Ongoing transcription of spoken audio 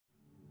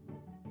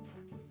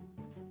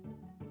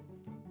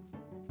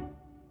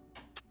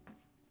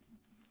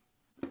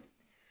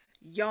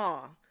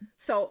Y'all,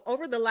 so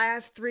over the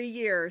last 3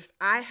 years,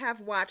 I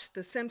have watched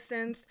the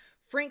Simpsons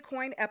Frink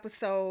Coin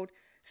episode,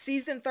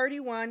 season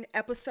 31,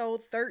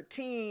 episode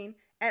 13,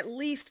 at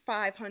least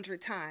 500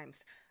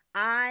 times.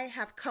 I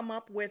have come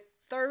up with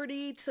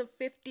 30 to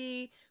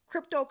 50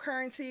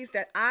 cryptocurrencies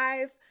that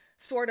I've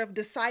sort of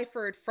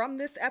deciphered from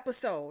this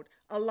episode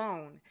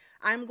alone.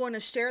 I'm going to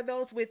share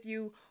those with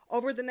you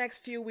over the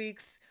next few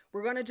weeks.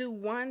 We're going to do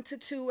 1 to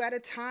 2 at a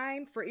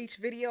time for each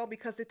video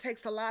because it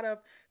takes a lot of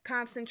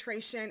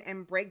concentration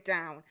and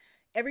breakdown.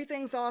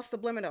 Everything's all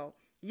subliminal.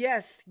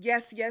 Yes,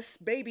 yes, yes,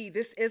 baby,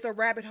 this is a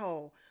rabbit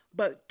hole.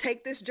 But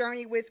take this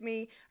journey with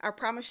me. I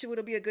promise you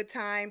it'll be a good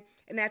time.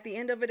 And at the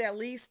end of it, at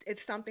least,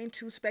 it's something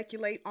to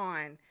speculate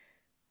on.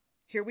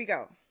 Here we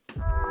go.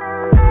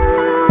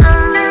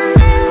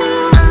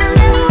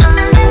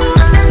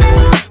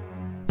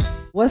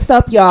 What's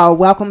up, y'all?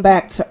 Welcome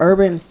back to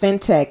Urban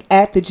FinTech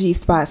at the G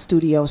Spot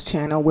Studios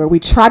channel, where we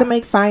try to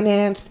make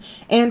finance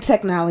and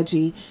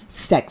technology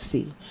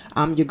sexy.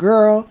 I'm your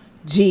girl,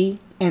 G,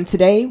 and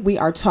today we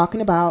are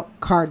talking about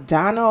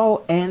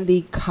Cardano and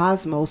the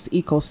Cosmos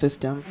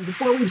ecosystem.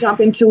 Before we jump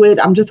into it,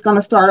 I'm just going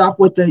to start off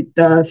with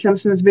the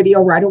Simpsons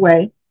video right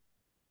away.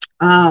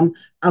 I'll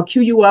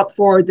cue you up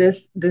for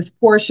this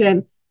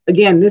portion.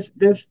 Again,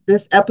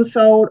 this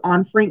episode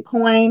on Frink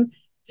Coin,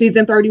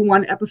 season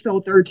 31,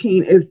 episode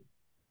 13 is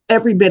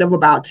every bit of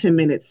about 10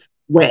 minutes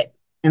wet.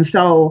 And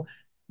so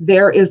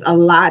there is a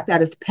lot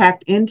that is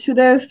packed into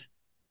this,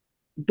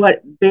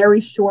 but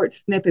very short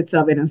snippets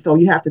of it. And so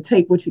you have to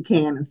take what you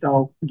can. And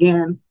so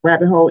again,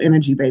 rabbit hole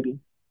energy, baby.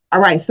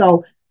 All right.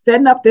 So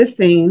setting up this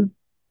scene,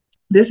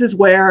 this is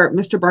where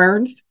Mr.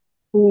 Burns,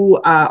 who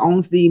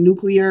owns the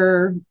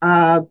nuclear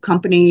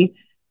company,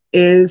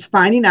 is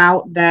finding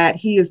out that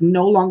he is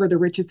no longer the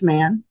richest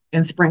man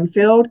in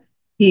Springfield.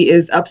 He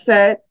is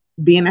upset,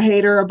 being a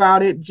hater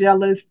about it,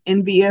 jealous,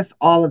 envious,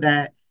 all of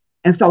that.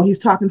 And so he's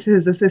talking to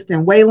his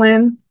assistant,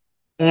 Waylon,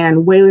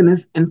 and Waylon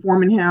is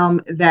informing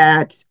him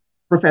that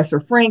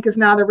Professor Frink is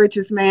now the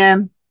richest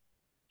man.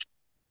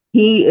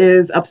 He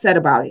is upset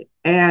about it.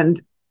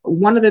 And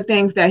one of the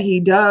things that he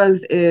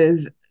does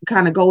is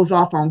kind of goes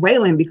off on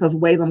Waylon because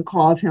Waylon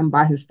calls him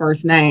by his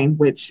first name,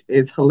 which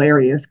is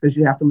hilarious because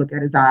you have to look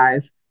at his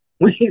eyes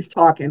when he's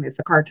talking. It's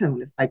a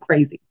cartoon. It's like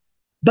crazy.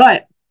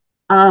 But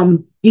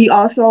he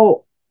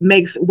also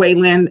makes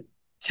Waylon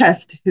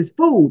test his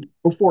food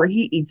before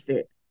he eats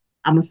it.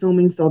 I'm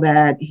assuming so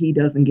that he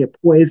doesn't get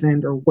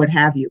poisoned or what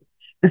have you.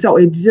 And so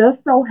it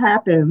just so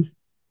happens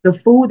the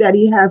food that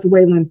he has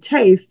Waylon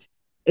taste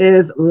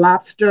is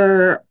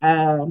lobster,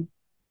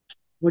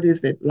 what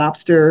is it?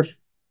 Lobster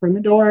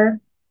primador?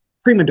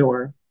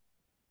 Primador.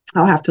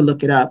 I'll have to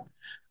look it up.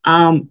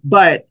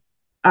 But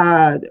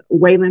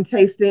Waylon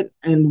tastes it,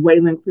 and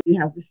Waylon clearly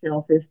has the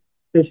shellfish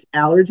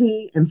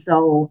allergy. And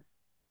so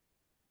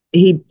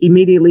he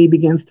immediately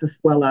begins to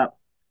swell up.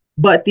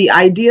 But the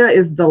idea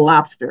is the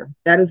lobster.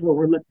 That is what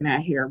we're looking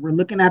at here. We're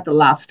looking at the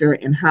lobster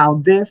and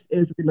how this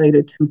is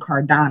related to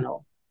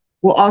Cardano.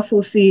 We'll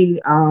also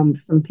see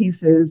some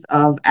pieces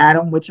of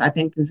Atom, which I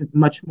think is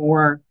much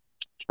more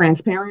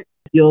transparent.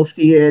 You'll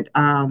see it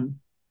kind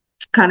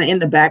of in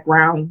the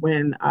background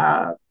when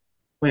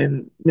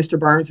Mr.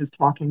 Burns is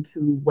talking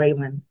to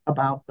Waylon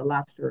about the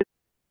lobster.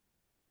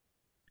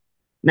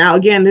 Now,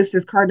 again, this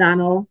is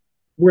Cardano.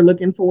 We're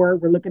looking at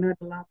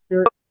the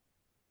lobster.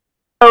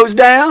 Goes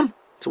down.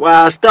 That's why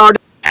I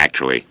started.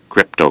 Actually,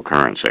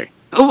 cryptocurrency.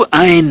 Oh,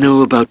 I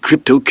know about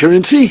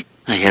cryptocurrency.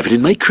 I have it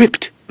in my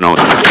crypt. No,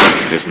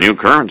 this new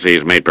currency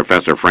has made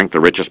Professor Frink the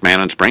richest man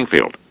in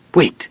Springfield.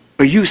 Wait,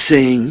 are you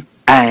saying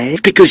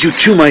because you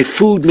chew my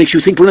food makes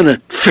you think we're on a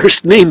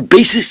first-name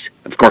basis?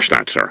 Of course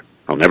not, sir.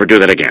 I'll never do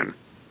that again.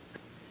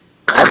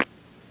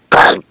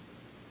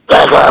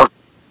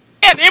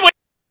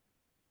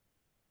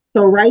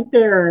 So right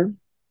there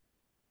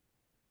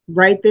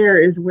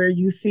is where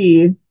you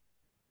see,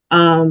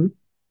 and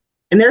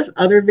there's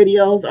other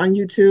videos on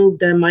YouTube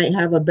that might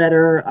have a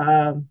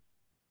better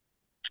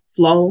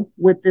flow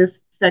with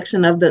this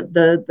section of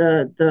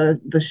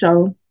the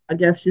show, I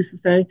guess you should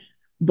say.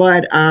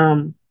 But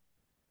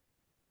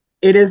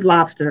it is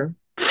lobster.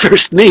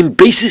 First name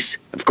basis?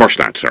 Of course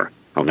not, sir.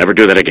 I'll never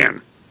do that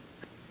again.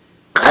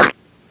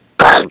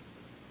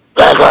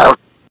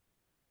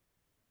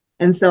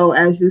 And so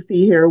as you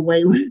see here,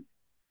 Waylon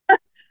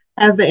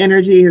has the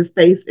energy, his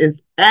face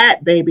is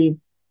fat, baby,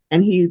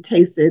 and he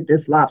tasted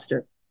this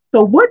lobster.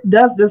 So what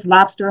does this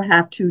lobster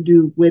have to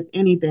do with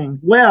anything?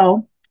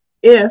 Well,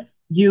 if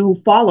you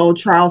follow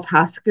Charles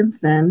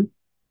Hoskinson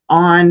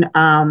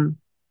on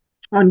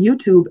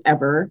YouTube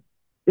ever,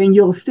 then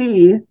you'll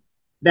see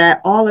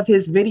that all of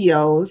his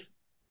videos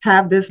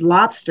have this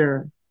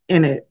lobster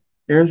in it.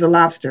 There's a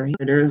lobster.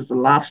 There's a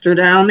lobster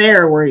down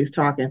there where he's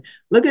talking.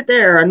 Look at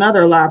there,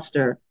 another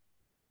lobster.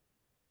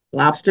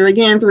 Lobster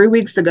again 3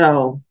 weeks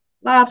ago.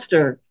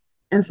 Lobster.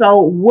 And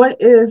so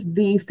what is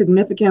the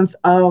significance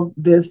of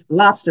this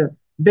lobster?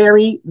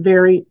 Very,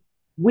 very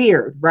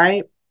weird,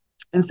 right?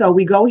 And so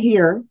we go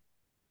here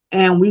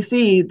and we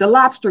see the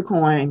lobster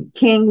coin.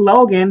 King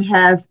Logan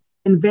has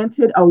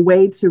invented a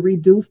way to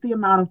reduce the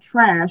amount of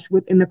trash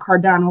within the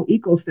Cardano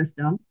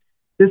ecosystem.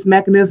 This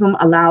mechanism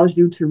allows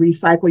you to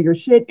recycle your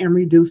shit and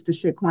reduce the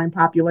shitcoin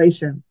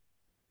population.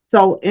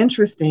 So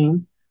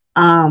interesting.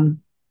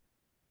 Um,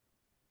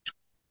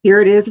 Here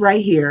it is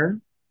right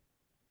here.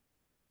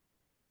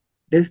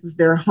 This is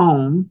their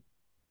home.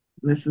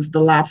 This is the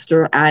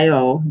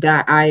lobster.io.io.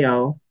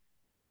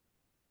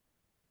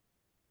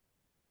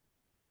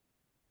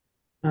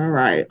 All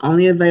right.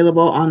 Only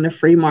available on the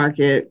free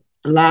market.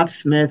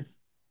 Lobsmith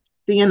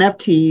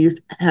CNFTs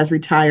has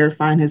retired.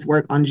 Find his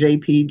work on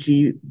jpg.store.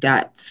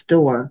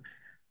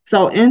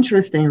 So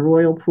interesting.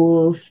 Royal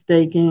pools,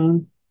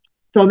 staking.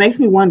 So it makes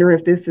me wonder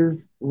if this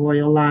is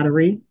Royal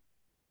Lottery.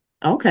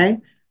 Okay.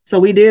 So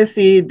we did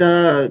see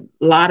the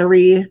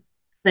lottery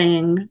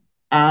thing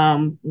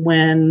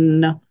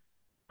when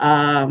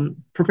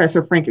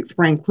Professor Frink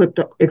explained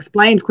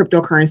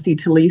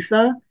cryptocurrency to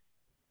Lisa,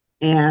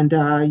 and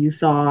you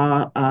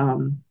saw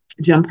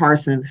Jim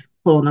Parsons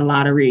pulling a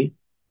lottery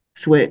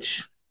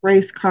switch.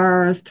 Race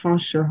cars,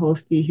 toss your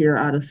hostie here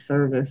out of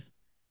service.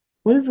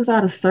 What does this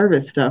out of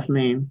service stuff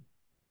mean?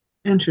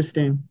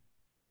 Interesting.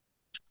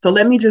 So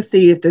let me just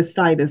see if this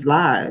site is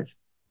live.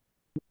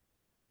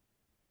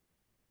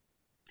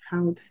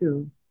 How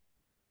to.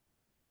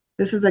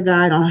 This is a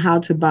guide on how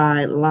to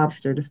buy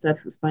lobster. The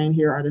steps explained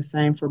here are the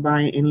same for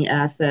buying any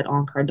asset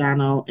on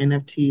Cardano,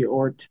 NFT,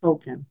 or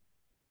token.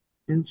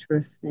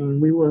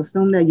 Interesting. We will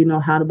assume that you know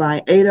how to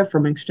buy ADA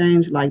from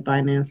exchange like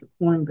Binance or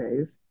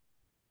Coinbase.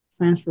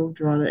 Transfer,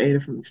 withdraw the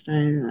ADA from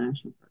exchange,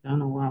 National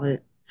Cardano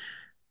wallet.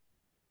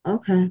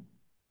 Okay.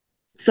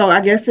 So I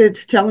guess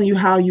it's telling you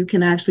how you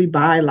can actually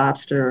buy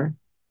lobster.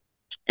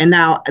 And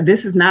now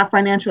this is not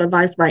financial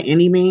advice by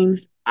any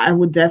means. I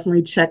would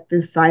definitely check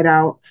this site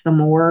out some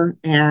more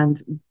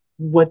and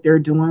what they're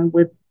doing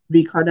with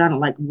the Cardano,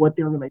 like what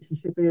their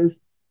relationship is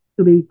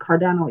to the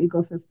Cardano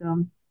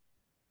ecosystem.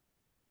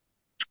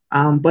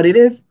 But it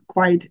is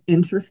quite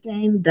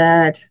interesting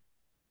that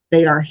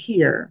they are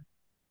here,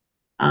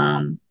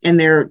 and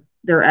they're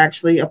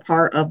actually a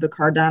part of the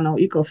Cardano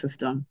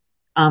ecosystem.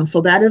 So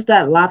that is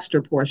that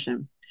lobster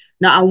portion.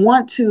 Now I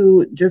want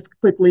to just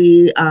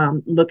quickly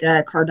look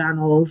at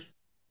Cardano's.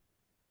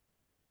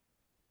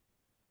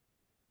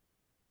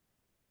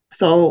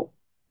 So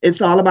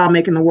it's all about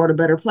making the world a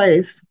better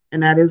place,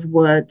 and that is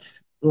what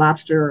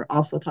lobster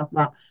also talk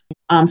about.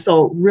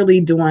 So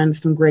really doing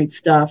some great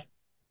stuff.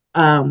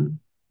 Um,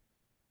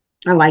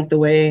 I like the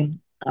way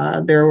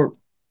their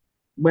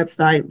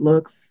website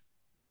looks.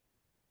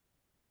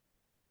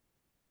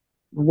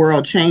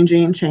 World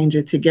changing, change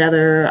it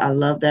together. I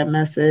love that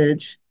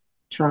message.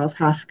 Charles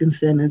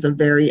Hoskinson is a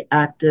very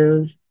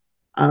active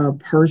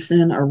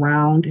person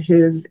around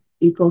his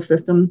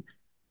ecosystem.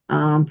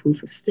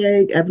 Proof of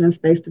stake,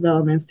 evidence-based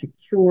development,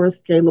 secure,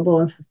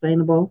 scalable, and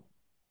sustainable.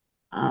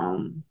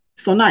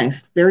 So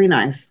nice,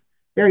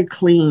 very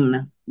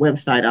clean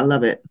website. I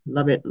love it,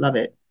 love it, love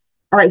it.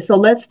 All right, so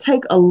let's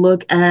take a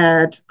look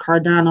at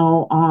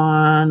Cardano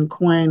on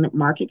Coin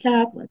Market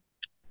Cap.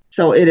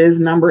 So it is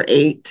number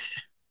 8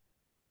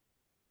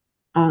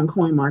 on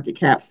Coin Market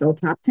Cap. So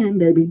top 10,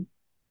 baby.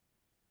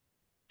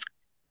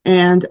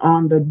 And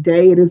on the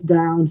day, it is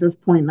down just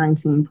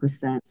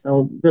 0.19%.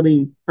 So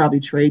really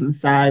probably trading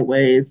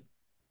sideways.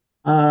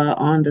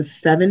 On the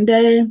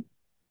 7-day,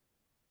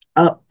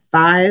 up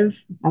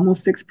 5,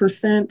 almost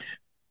 6%.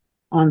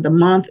 On the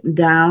month,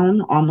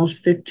 down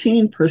almost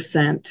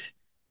 15%.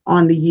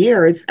 On the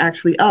year, it's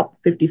actually up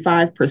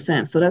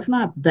 55%. So that's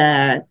not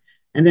bad.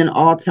 And then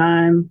all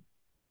time,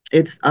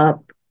 it's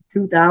up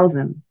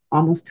 2,000,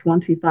 almost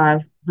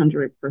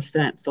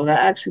 2,500%. So that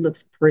actually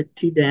looks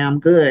pretty damn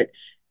good.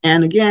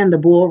 And again, the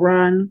bull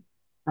run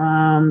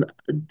from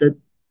the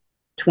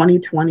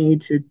 2020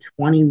 to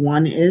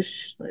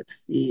 21-ish,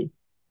 let's see.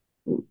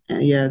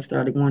 Yeah, it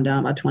started going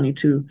down by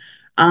 22.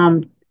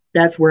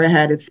 That's where it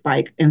had its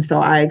spike. And so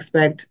I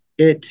expect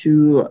it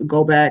to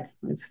go back.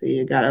 Let's see,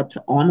 it got up to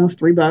almost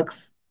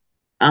 $3.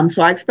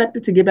 So I expect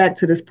it to get back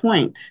to this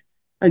point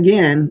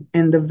again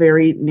in the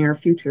very near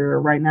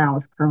future. Right now,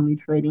 it's currently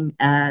trading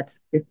at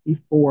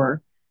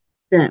 54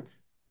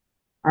 cents.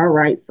 All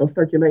right, so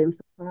circulating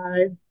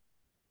supply,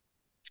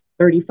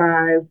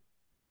 35,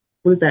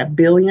 what is that,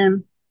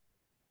 billion?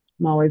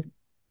 I'm always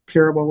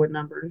terrible with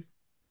numbers.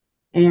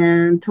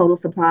 And total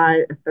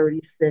supply,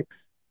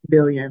 36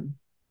 billion.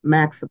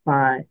 Max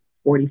supply,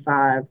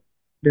 45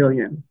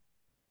 billion.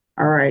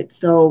 All right,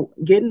 so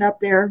getting up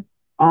there,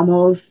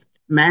 almost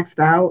maxed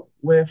out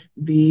with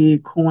the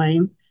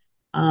coin.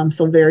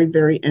 So very,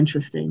 very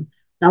interesting.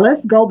 Now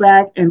let's go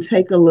back and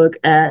take a look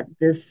at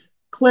this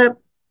clip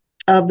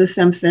of The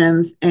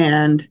Simpsons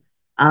and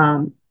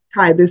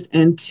tie this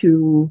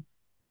into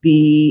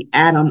the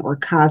atom or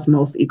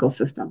cosmos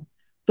ecosystem.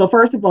 So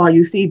first of all,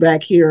 you see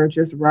back here,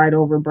 just right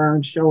over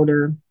Burns'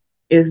 shoulder,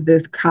 is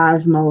this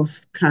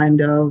cosmos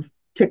kind of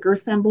ticker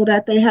symbol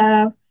that they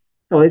have.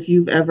 So if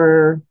you've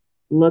ever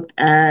looked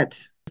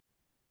at,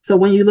 so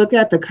when you look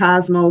at the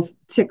cosmos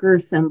ticker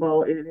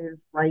symbol, it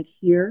is right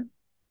here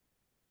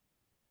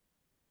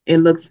It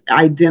looks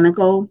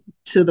identical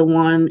to the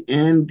one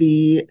in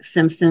the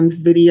Simpsons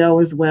video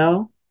as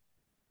well.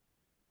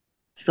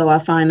 So I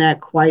find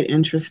that quite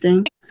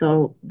interesting.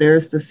 So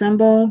there's the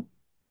symbol.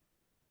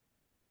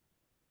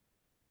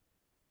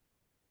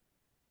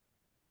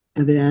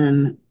 And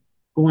then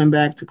going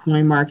back to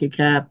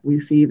CoinMarketCap, we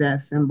see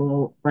that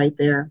symbol right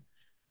there.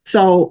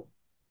 So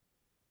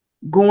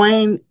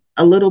going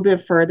a little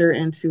bit further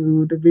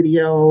into the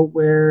video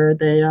where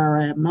they are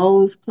at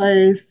Mo's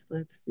place.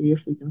 Let's see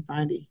if we can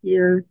find it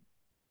here.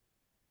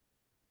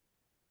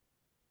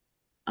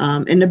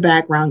 In the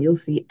background, you'll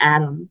see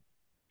Adam.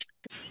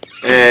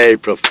 Hey,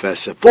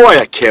 Professor. Boy,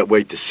 I can't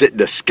wait to sit in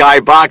the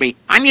skybox.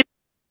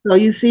 So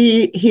you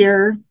see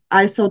here,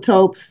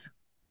 isotopes.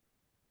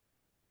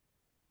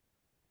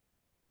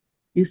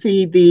 You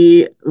see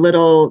the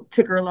little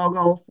ticker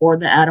logo for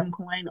the Atom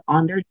coin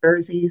on their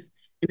jerseys.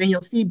 And then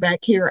you'll see back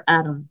here,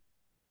 Atom.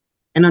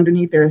 And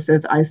underneath there, it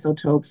says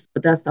isotopes.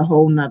 But that's a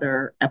whole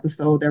nother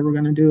episode that we're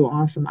going to do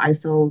on some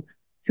ISO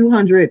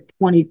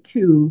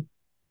 222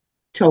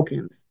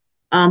 tokens.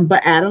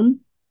 But Atom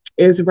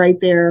is right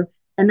there.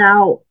 And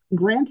now,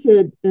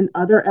 granted, in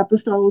other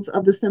episodes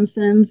of The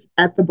Simpsons,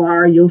 at the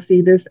bar, you'll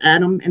see this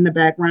Atom in the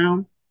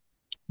background.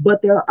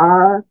 But there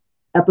are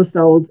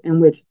episodes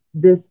in which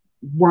this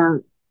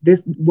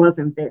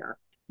wasn't there.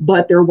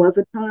 But there was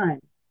a time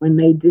when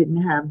they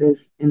didn't have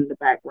this in the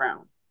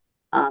background.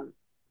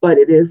 But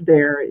it is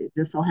there. It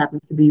just so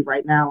happens to be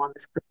right now on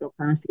this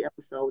cryptocurrency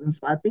episode. And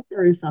so I think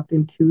there is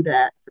something to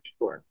that for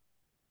sure.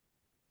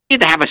 Need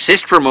to have a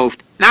cyst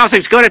removed. Now's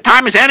as good a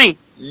time as any.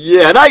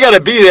 Yeah, and I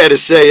gotta be there to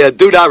say,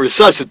 do not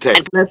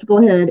resuscitate. Let's go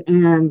ahead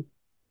and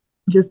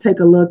just take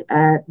a look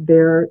at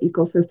their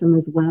ecosystem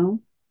as well.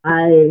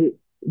 I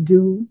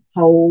do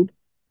hold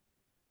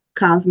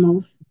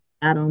Cosmos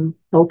Atom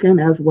token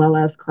as well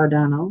as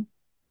Cardano,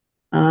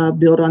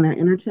 built on their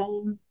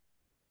interchain.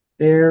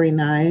 Very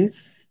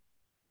nice.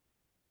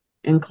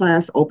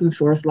 In-class open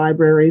source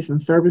libraries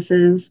and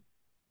services.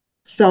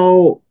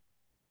 So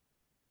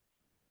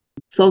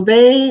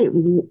they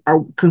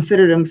are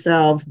consider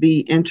themselves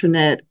the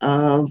internet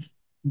of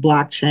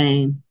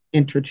blockchain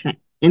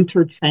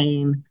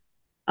interchain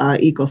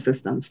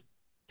ecosystems.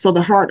 So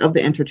the heart of the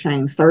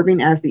interchain,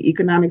 serving as the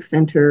economic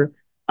center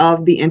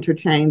of the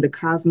interchain, the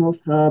Cosmos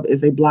Hub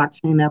is a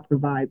blockchain that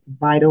provides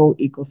vital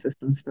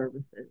ecosystem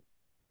services.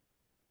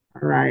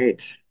 All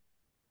right.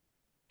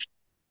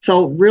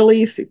 So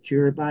really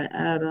secured by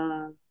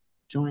Atom,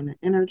 join the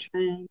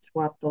interchain,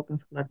 swap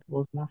tokens,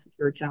 collectibles, one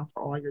secure account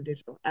for all your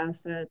digital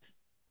assets.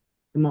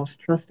 The most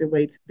trusted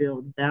way to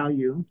build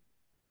value.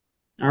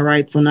 All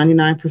right, so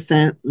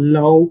 99%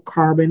 low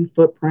carbon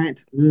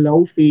footprint,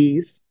 low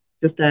fees,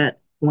 just at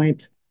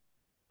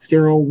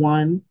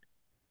 0.01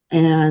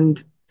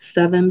 and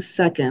 7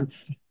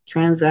 seconds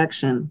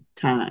transaction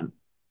time.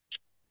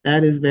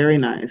 That is very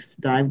nice.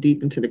 Dive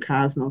deep into the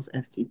Cosmos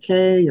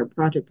SDK. Your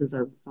project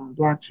deserves its own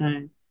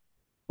blockchain.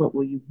 What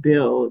will you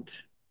build?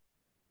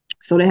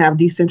 So they have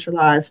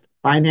decentralized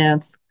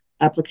finance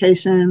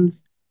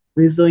applications,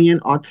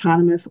 resilient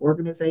autonomous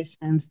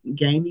organizations,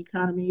 game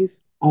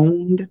economies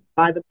owned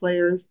by the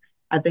players.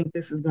 I think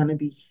this is going to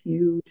be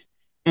huge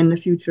in the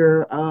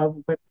future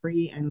of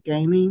Web3 and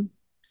gaming.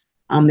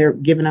 They're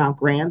giving out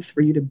grants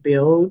for you to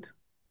build.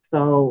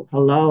 So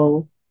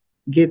hello,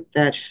 get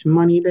that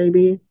money,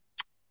 baby.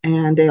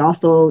 And they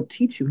also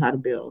teach you how to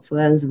build. So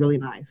that is really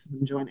nice.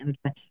 Enjoying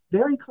entertainment.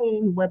 Very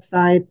clean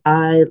website.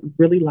 I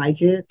really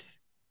like it.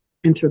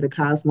 Enter the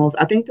Cosmos.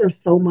 I think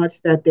there's so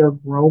much that they're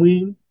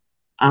growing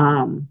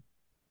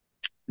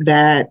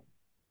that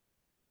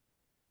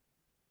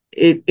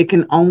it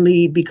can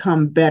only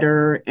become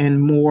better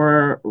and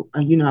more,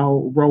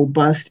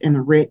 robust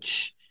and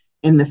rich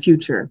in the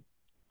future.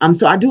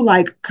 So I do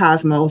like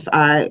Cosmos.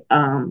 I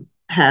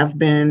have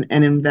been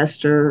an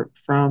investor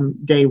from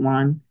day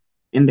one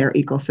in their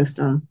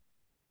ecosystem.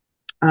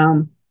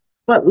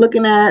 But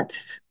looking at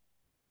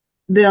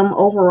them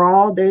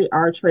overall, they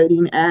are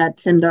trading at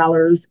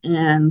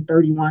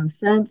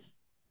 $10.31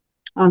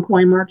 on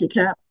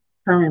CoinMarketCap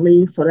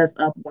currently. So that's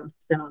up 1%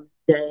 on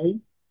the day.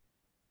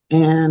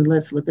 And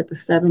let's look at the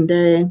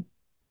 7-day,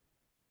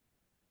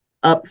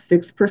 up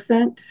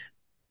 6%.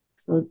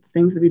 So it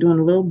seems to be doing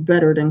a little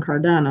better than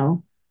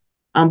Cardano,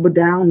 but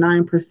down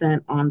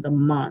 9% on the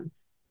month.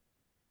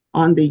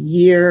 On the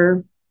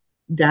year,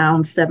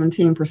 down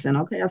 17%.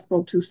 Okay, I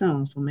spoke too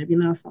soon, so maybe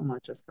not so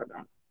much as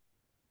Cardano.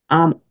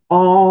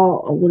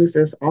 What is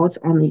this? All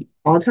on the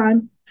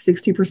all-time,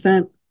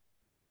 60%.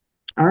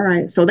 All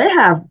right, so they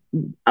have,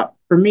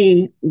 for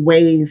me,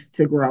 ways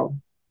to grow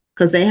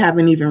because they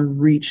haven't even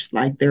reached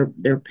like their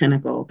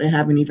pinnacle. They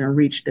haven't even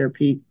reached their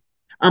peak.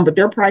 But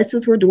their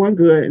prices were doing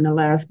good in the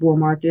last bull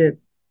market.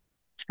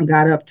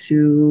 Got up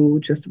to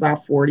just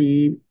about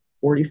 40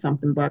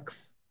 something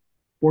bucks,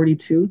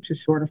 42,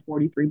 just short of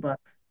 43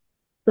 bucks.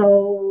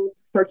 So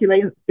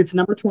circulating, it's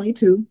number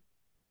 22.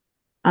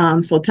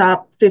 So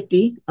top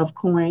 50 of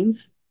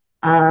coins.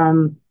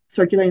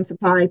 Circulating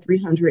supply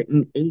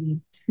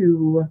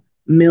 382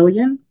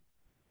 million.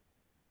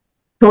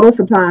 Total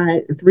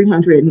supply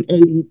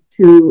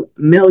 382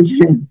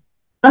 million.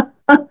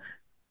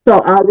 So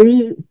are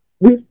we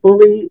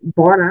fully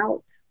bought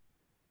out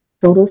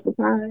total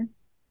supply?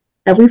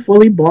 Have we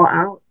fully bought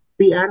out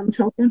the Atom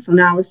token? So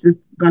now it's just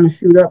going to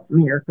shoot up from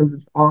here because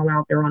it's all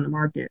out there on the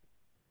market.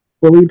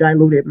 Fully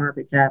diluted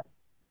market cap.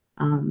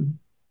 Um,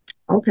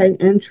 okay,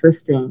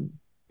 interesting.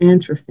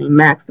 Interesting.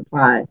 Max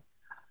supply.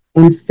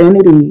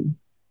 Infinity.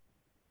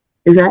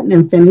 Is that an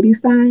infinity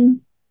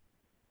sign?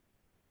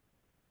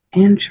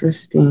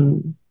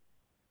 Interesting.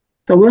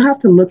 So we'll have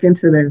to look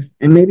into this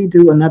and maybe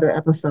do another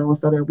episode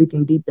so that we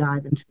can deep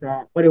dive into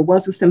that. But it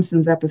was a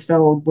Simpsons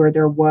episode where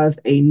there was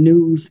a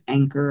news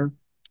anchor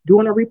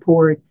doing a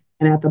report,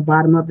 and at the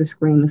bottom of the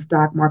screen, the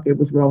stock market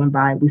was rolling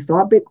by. We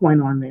saw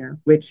Bitcoin on there,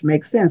 which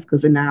makes sense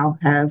because it now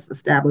has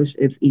established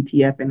its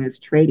ETF and is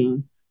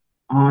trading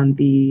on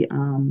the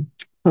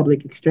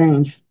public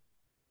exchange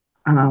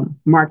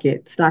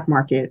stock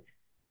market.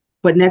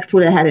 But next to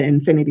it, it had an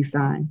infinity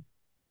sign.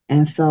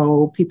 And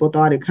so people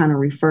thought it kind of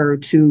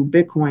referred to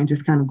Bitcoin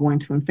just kind of going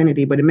to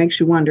infinity, but it makes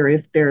you wonder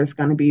if there's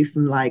going to be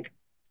some like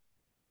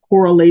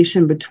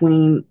correlation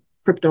between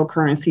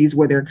cryptocurrencies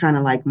where they're kind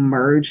of like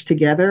merged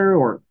together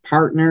or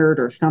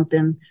partnered or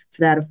something to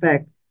that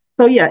effect.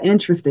 So yeah,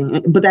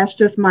 interesting. But that's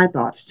just my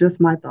thoughts,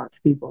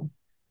 people.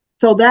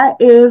 So that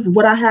is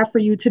what I have for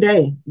you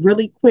today.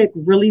 Really quick,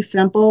 really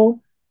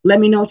simple. Let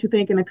me know what you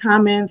think in the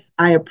comments.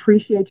 I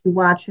appreciate you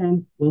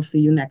watching. We'll see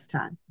you next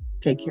time.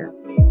 Take care.